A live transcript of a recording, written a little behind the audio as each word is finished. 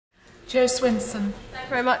Chair Swinson. Thank you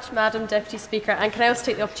very much, Madam Deputy Speaker. And can I also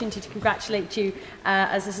take the opportunity to congratulate you,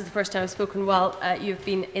 as this is the first time I've spoken while you've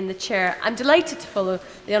been in the chair. I'm delighted to follow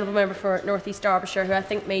the Honourable Member for North East Derbyshire, who I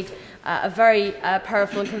think made a very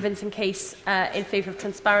powerful and convincing case in favour of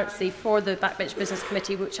transparency for the Backbench Business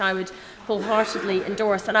Committee, which I would wholeheartedly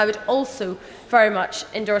endorse. And I would also very much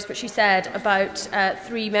endorse what she said about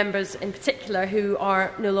three members in particular who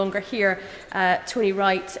are no longer here, Tony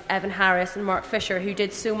Wright, Evan Harris and Mark Fisher, who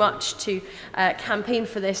did so much to campaign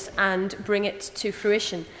for this and bring it to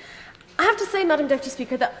fruition. I have to say, Madam Deputy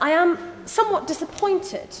Speaker, that I am somewhat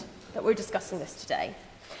disappointed that we're discussing this today.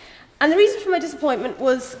 And the reason for my disappointment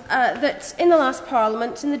was that in the last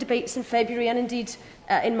Parliament, in the debates in February and indeed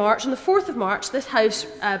in March, on the 4th of March, this House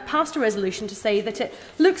passed a resolution to say that it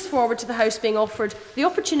looks forward to the House being offered the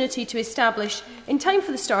opportunity to establish, in time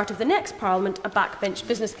for the start of the next Parliament, a Backbench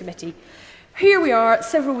Business Committee. Here we are,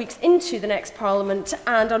 several weeks into the next Parliament,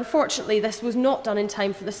 and unfortunately this was not done in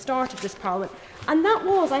time for the start of this Parliament. And that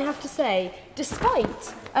was, I have to say,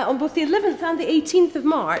 despite, on both the 11th and the 18th of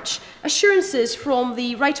March, assurances from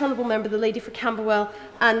the Right Honourable Member, the lady for Camberwell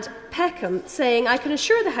and Peckham, saying, "I can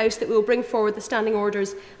assure the House that we will bring forward the standing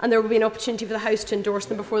orders and there will be an opportunity for the House to endorse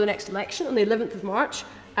them before the next election," on the 11th of March.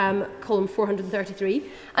 Column 433.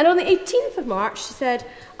 And on the 18th of March, she said,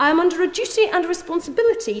 "I am under a duty and a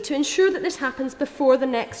responsibility to ensure that this happens before the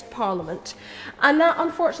next Parliament." And that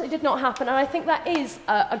unfortunately did not happen, and I think that is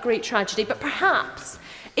a great tragedy, but perhaps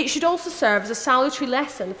it should also serve as a salutary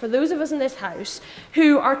lesson for those of us in this House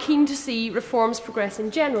who are keen to see reforms progress in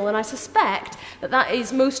general. And I suspect that that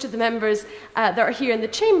is most of the members that are here in the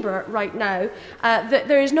chamber right now, that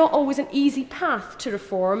there is not always an easy path to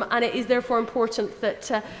reform, and it is therefore important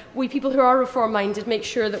that we people who are reform-minded make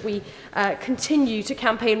sure that we continue to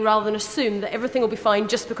campaign rather than assume that everything will be fine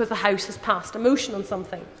just because the House has passed a motion on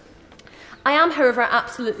something. I am, however,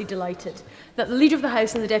 absolutely delighted that the Leader of the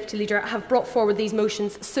House and the Deputy Leader have brought forward these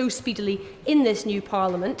motions so speedily in this new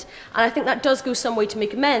Parliament, and I think that does go some way to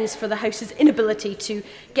make amends for the House's inability to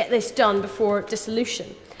get this done before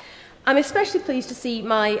dissolution. I'm especially pleased to see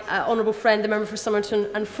my honourable friend, the Member for Somerton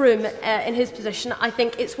and Frome, in his position. I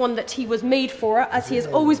think it's one that he was made for, as he has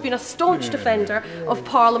always been a staunch defender of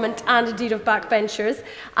Parliament and indeed of backbenchers.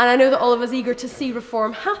 And I know that all of us eager to see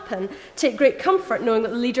reform happen take great comfort knowing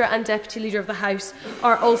that the Leader and Deputy Leader of the House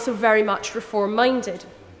are also very much reform-minded.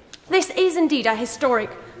 This is indeed a historic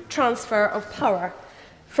transfer of power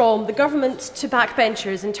from the government to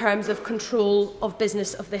backbenchers in terms of control of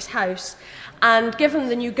business of this House. And given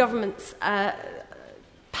the new government's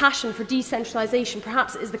passion for decentralisation,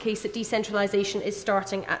 perhaps it is the case that decentralisation is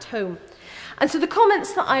starting at home. And so the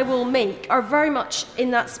comments that I will make are very much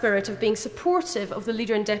in that spirit of being supportive of the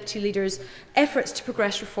Leader and Deputy Leader's efforts to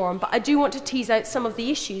progress reform, but I do want to tease out some of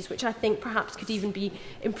the issues which I think perhaps could even be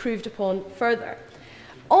improved upon further.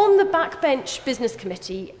 On the Backbench Business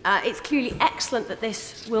Committee, it's clearly excellent that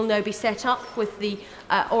this will now be set up with the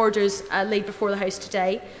orders laid before the House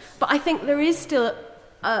today, but I think there is still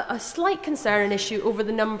a slight concern and issue over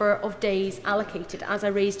the number of days allocated, as I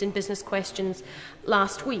raised in business questions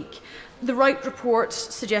last week. The Wright report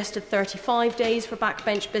suggested 35 days for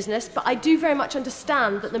backbench business, but I do very much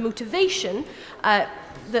understand that the motivation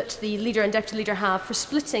that the Leader and Deputy Leader have for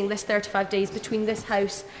splitting this 35 days between this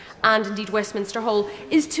House and indeed Westminster Hall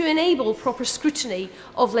is to enable proper scrutiny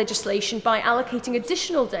of legislation by allocating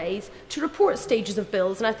additional days to report stages of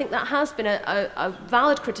bills. And I think that has been a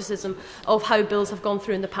valid criticism of how bills have gone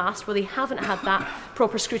through in the past, where they haven't had that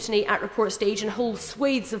proper scrutiny at report stage and whole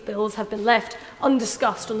swathes of bills have been left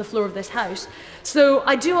undiscussed on the floor of this House. So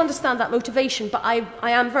I do understand that motivation, but I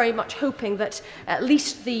am very much hoping that at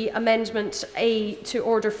least the amendment A to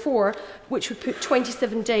Order 4, which would put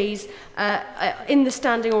 27 days in the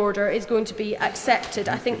standing order, is going to be accepted.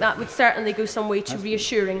 I think that would certainly go some way to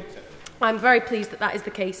reassuring. I'm very pleased that that is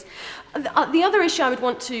the case. The other issue I would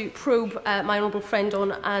want to probe my honourable friend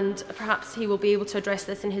on, and perhaps he will be able to address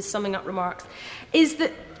this in his summing up remarks, is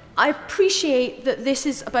that I appreciate that this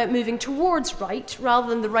is about moving towards right rather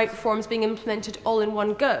than the right reforms being implemented all in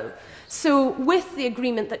one go. So with the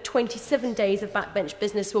agreement that 27 days of backbench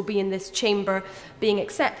business will be in this chamber being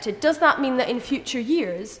accepted, does that mean that in future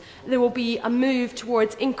years there will be a move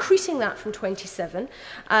towards increasing that from 27?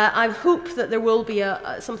 I hope that there will be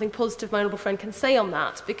something positive my honourable friend can say on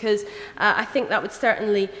that, because I think that would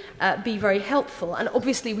certainly be very helpful. And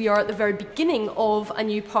obviously we are at the very beginning of a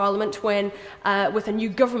new Parliament when, with a new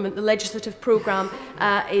government, the legislative programme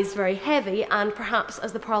is very heavy, and perhaps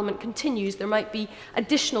as the Parliament continues there might be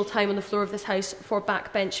additional time on the the floor of this House for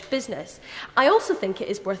backbench business. I also think it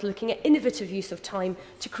is worth looking at innovative use of time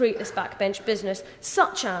to create this backbench business,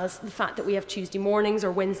 such as the fact that we have Tuesday mornings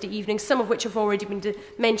or Wednesday evenings, some of which have already been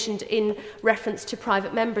mentioned in reference to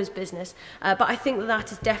private members' business. But I think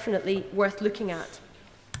that is definitely worth looking at.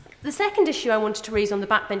 The second issue I wanted to raise on the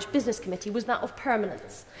Backbench Business Committee was that of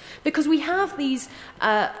permanence, because we have these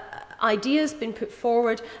ideas been put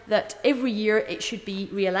forward that every year it should be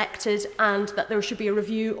re-elected and that there should be a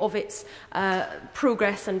review of its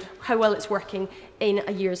progress and how well it's working in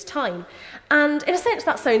a year's time. And in a sense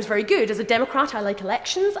that sounds very good. As a Democrat I like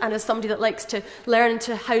elections, and as somebody that likes to learn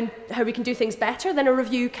into how we can do things better, then a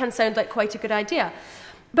review can sound like quite a good idea.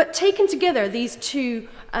 But taken together, these two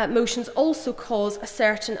motions also cause a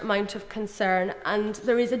certain amount of concern, and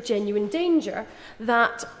there is a genuine danger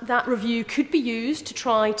that that review could be used to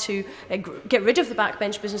try to get rid of the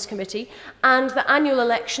Backbench Business Committee, and the annual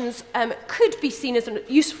elections could be seen as a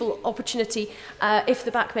useful opportunity if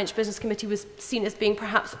the Backbench Business Committee was seen as being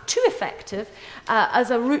perhaps too effective as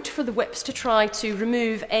a route for the whips to try to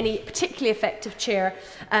remove any particularly effective chair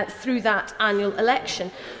through that annual election.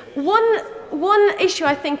 One issue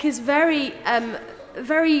I think is very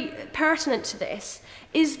pertinent to this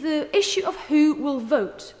is the issue of who will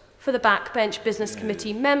vote for the Backbench Business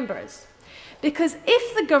Committee members. Because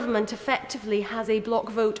if the government effectively has a block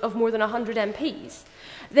vote of more than 100 MPs,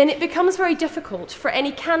 then it becomes very difficult for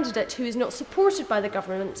any candidate who is not supported by the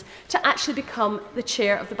government to actually become the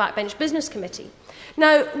chair of the Backbench Business Committee.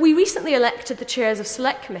 Now, we recently elected the chairs of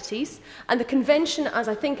select committees, and the convention, as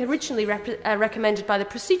I think originally recommended by the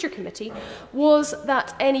Procedure Committee, was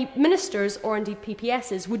that any ministers or indeed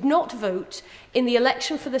PPSs would not vote in the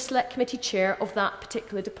election for the select committee chair of that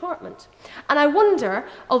particular department. And I wonder,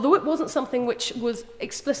 although it wasn't something which was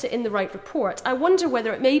explicit in the Wright report, I wonder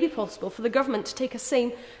whether it may be possible for the government to take a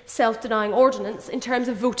same self-denying ordinance in terms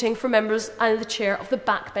of voting for members and the chair of the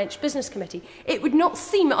Backbench Business Committee. It would not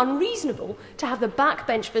seem unreasonable to have the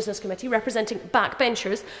Backbench Business Committee representing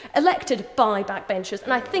backbenchers elected by backbenchers,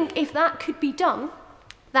 and I think if that could be done,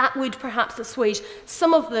 that would perhaps assuage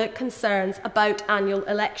some of the concerns about annual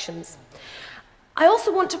elections. I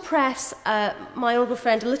also want to press my honourable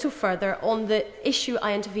friend a little further on the issue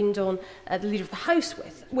I intervened on the Leader of the House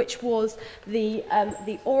with, which was the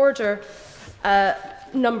order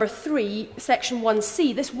number 3, section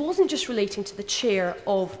 1C. This wasn't just relating to the chair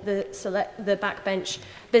of the Backbench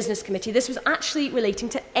Business Committee. This was actually relating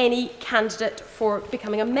to any candidate for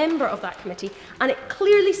becoming a member of that committee, and it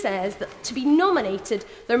clearly says that to be nominated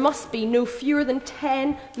there must be no fewer than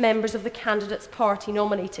 10 members of the candidate's party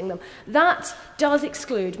nominating them. That does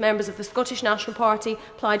exclude members of the Scottish National Party,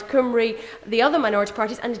 Plaid Cymru, the other minority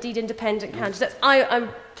parties, and indeed independent candidates. I'm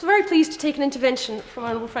very pleased to take an intervention from my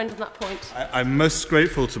honourable friend on that point. I'm most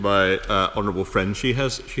grateful to my honourable friend. She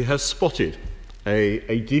has spotted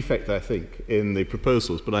a defect, I think, in the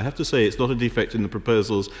proposals, but I have to say it's not a defect in the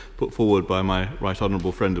proposals put forward by my right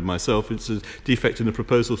honourable friend and myself. It's a defect in the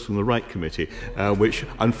proposals from the Right Committee, which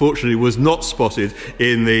unfortunately was not spotted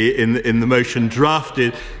in the motion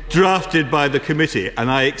drafted by the committee, and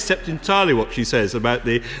I accept entirely what she says about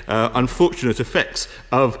the unfortunate effects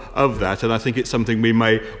of that, and I think it's something we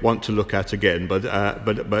may want to look at again. But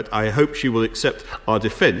I hope she will accept our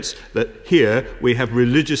defence that here we have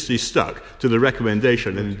religiously stuck to the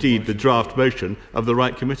recommendation and indeed the draft motion of the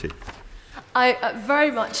Right Committee. I very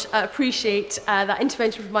much appreciate that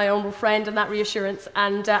intervention from my honourable friend and that reassurance,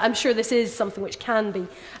 and I'm sure this is something which can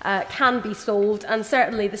be solved, and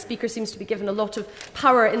certainly the Speaker seems to be given a lot of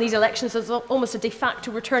power in these elections as almost a de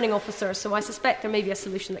facto returning officer, so I suspect there may be a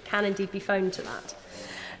solution that can indeed be found to that.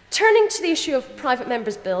 Turning to the issue of private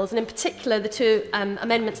members' bills, and in particular the two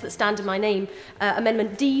amendments that stand in my name,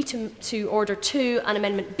 Amendment D to Order 2 and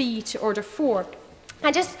Amendment B to Order 4,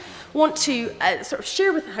 I just want to sort of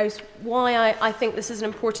share with the House why I think this is an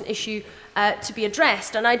important issue to be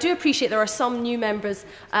addressed. And I do appreciate there are some new members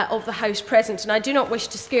of the House present, and I do not wish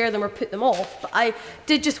to scare them or put them off, but I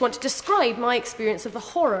did just want to describe my experience of the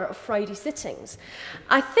horror of Friday sittings.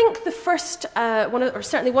 I think the first,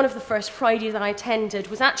 certainly one of the first Fridays that I attended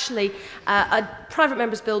was actually a private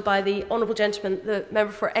member's bill by the Honourable Gentleman, the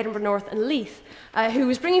member for Edinburgh North and Leith, who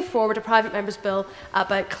was bringing forward a private member's bill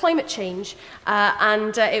about climate change,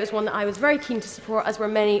 and it was one that I was very keen to support, as were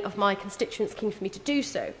many of my constituents keen for me to do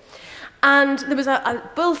so. And there was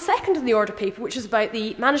a bill second in the order paper, which was about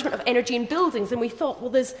the management of energy in buildings, and we thought,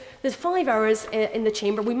 well, there's 5 hours in the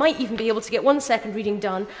chamber, we might even be able to get one second reading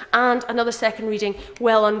done and another second reading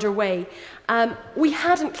well underway. We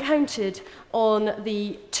hadn't counted on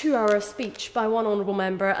the 2-hour speech by one honourable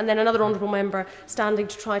member and then another honourable member standing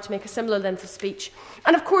to try to make a similar length of speech.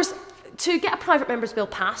 And of course, to get a private member's bill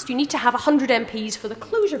passed, you need to have 100 MPs for the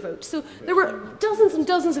closure vote. So there were dozens and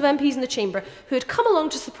dozens of MPs in the chamber who had come along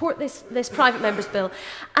to support this private member's bill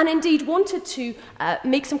and indeed wanted to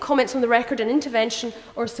make some comments on the record and intervention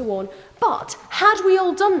or so on. But had we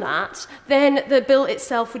all done that, then the bill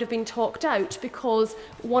itself would have been talked out because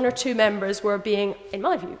one or two members were being, in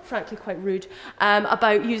my view, frankly quite rude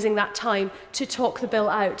about using that time to talk the bill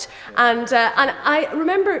out. And I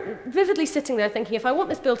remember vividly sitting there thinking, if I want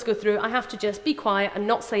this bill to go through, I have to just be quiet and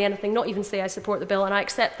not say anything, not even say I support the bill, and I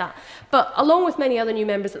accept that. But along with many other new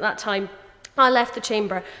members at that time, I left the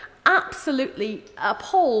chamber absolutely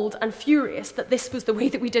appalled and furious that this was the way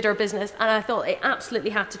that we did our business, and I thought it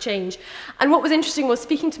absolutely had to change. And what was interesting was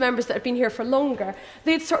speaking to members that had been here for longer,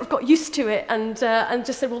 they'd sort of got used to it and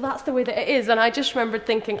just said, well, that's the way that it is. And I just remembered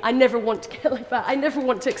thinking, I never want to get like that. I never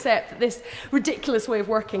want to accept that this ridiculous way of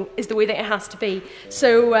working is the way that it has to be.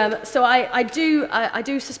 So I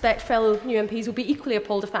do suspect fellow new MPs will be equally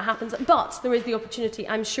appalled if that happens, but there is the opportunity,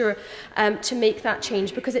 I'm sure, to make that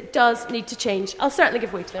change, because it does need to change. I'll certainly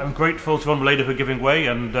give way to them. I'm grateful to Honourable Leader for giving way,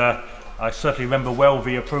 and I certainly remember well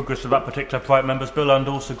the progress of that particular private member's bill, and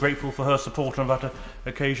also grateful for her support on that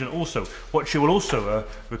occasion also. What she will also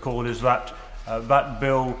recall is that that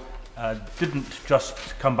bill didn't just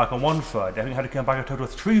come back on one Friday. I think it had to come back a total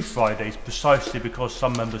of 3 Fridays, precisely because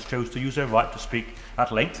some members chose to use their right to speak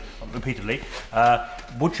at length, repeatedly.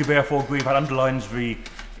 Would you therefore agree that underlines the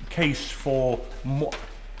case for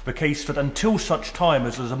the case that until such time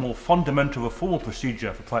as there's a more fundamental reform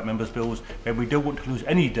procedure for private members' bills, then we don't want to lose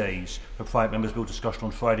any days for private members' bill discussion on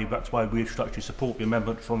Friday? That's why we should actually support the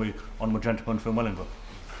amendment from the Honourable Gentleman from Wellingborough.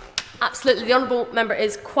 Absolutely, the Honourable Member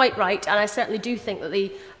is quite right, and I certainly do think that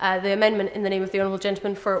the amendment in the name of the Honourable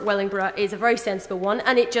Gentleman for Wellingborough is a very sensible one,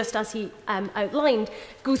 and it just, as he outlined,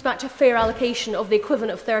 goes back to a fair allocation of the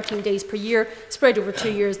equivalent of 13 days per year, spread over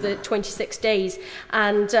 2 years, the 26 days.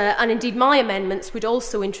 And indeed, my amendments would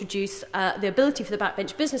also introduce the ability for the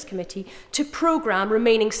Backbench Business Committee to programme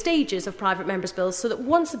remaining stages of private members' bills, so that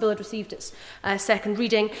once the bill had received its second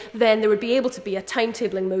reading, then there would be able to be a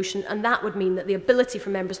timetabling motion, and that would mean that the ability for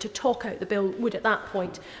members to talk out the bill would at that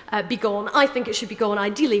point be gone. I think it should be gone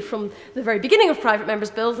ideally from the very beginning of private members'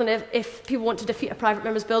 bills, and if people want to defeat a private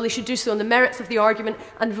members' bill, they should do so on the merits of the argument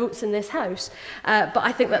and votes in this House. But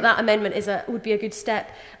I think that amendment would be a good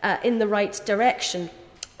step in the right direction.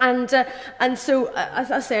 And so, as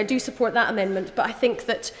I say, I do support that amendment, but I think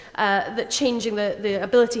that changing the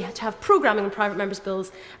ability to have programming on private members'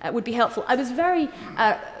 bills would be helpful. I was very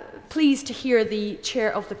pleased to hear the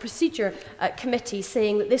chair of the procedure committee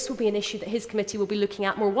saying that this will be an issue that his committee will be looking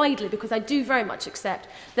at more widely, because I do very much accept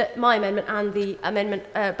that my amendment and the amendment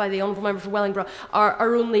by the Honourable Member for Wellingborough are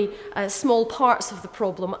only small parts of the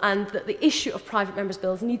problem, and that the issue of private members'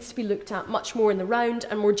 bills needs to be looked at much more in the round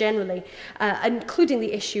and more generally, including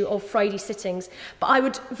the issue of Friday sittings. But I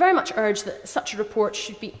would very much urge that such a report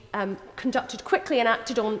should be conducted quickly and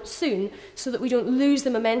acted on soon, so that we don't lose the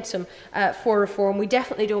momentum for reform. We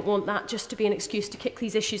definitely don't want that just to be an excuse to kick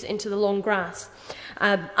these issues into the long grass.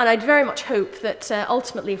 And I'd very much hope that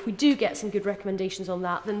ultimately, if we do get some good recommendations on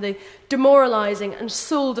that, then the demoralising and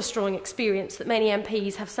soul-destroying experience that many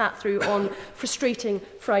MPs have sat through on frustrating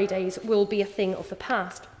Fridays will be a thing of the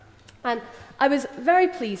past. And I was very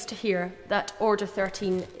pleased to hear that Order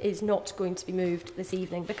 13 is not going to be moved this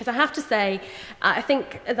evening, because I have to say, I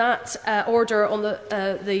think that order on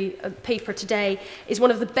the paper today is one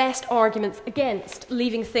of the best arguments against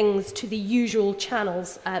leaving things to the usual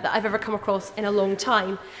channels that I've ever come across in a long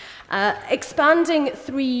time. Expanding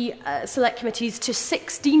 3 select committees to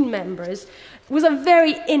 16 members was a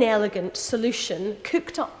very inelegant solution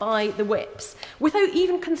cooked up by the whips without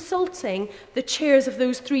even consulting the chairs of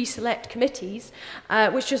those 3 select committees,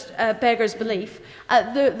 which just beggars belief.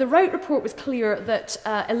 The Rout report was clear that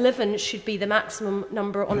 11 should be the maximum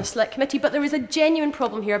number on a select committee, but there is a genuine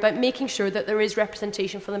problem here about making sure that there is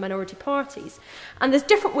representation for the minority parties. And there's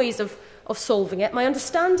different ways of solving it. My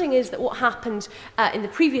understanding is that what happened in the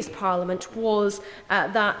previous Parliament was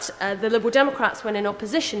that the Liberal Democrats, when in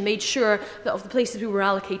opposition, made sure that of the places we were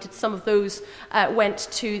allocated, some of those went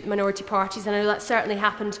to the minority parties, and I know that certainly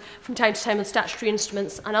happened from time to time on statutory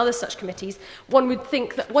instruments and other such committees. One would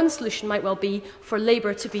think that one solution might well be for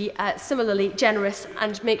Labour to be similarly generous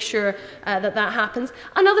and make sure that happens.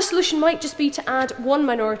 Another solution might just be to add 1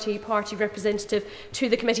 minority party representative to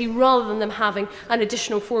the committee, rather than them having an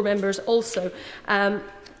additional 4 members also.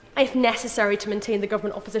 if necessary, to maintain the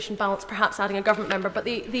government-opposition balance, perhaps adding a government member. But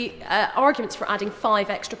the arguments for adding 5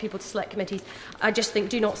 extra people to select committees, I just think,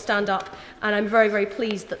 do not stand up. And I'm very, very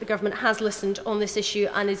pleased that the government has listened on this issue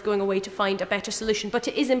and is going away to find a better solution. But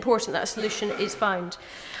it is important that a solution is found.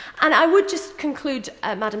 And I would just conclude,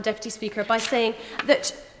 Madam Deputy Speaker, by saying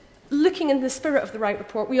that, looking in the spirit of the Wright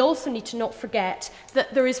report, we also need to not forget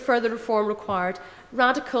that there is further reform required.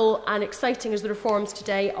 Radical and exciting as the reforms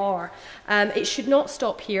today are, it should not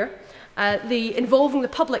stop here. Involving the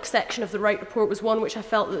public section of the Wright report was one which I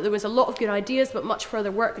felt that there was a lot of good ideas, but much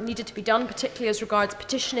further work needed to be done, particularly as regards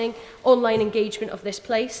petitioning, online engagement of this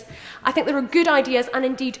place. I think there are good ideas and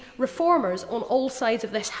indeed reformers on all sides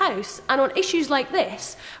of this House, and on issues like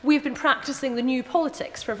this, we've been practising the new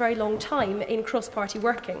politics for a very long time in cross-party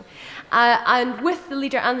working. And with the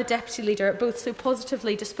leader and the deputy leader both so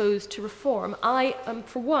positively disposed to reform, I am,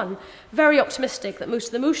 for one, very optimistic that most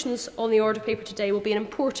of the motions on the order paper today will be an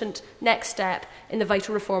important next step in the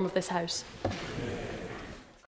vital reform of this House.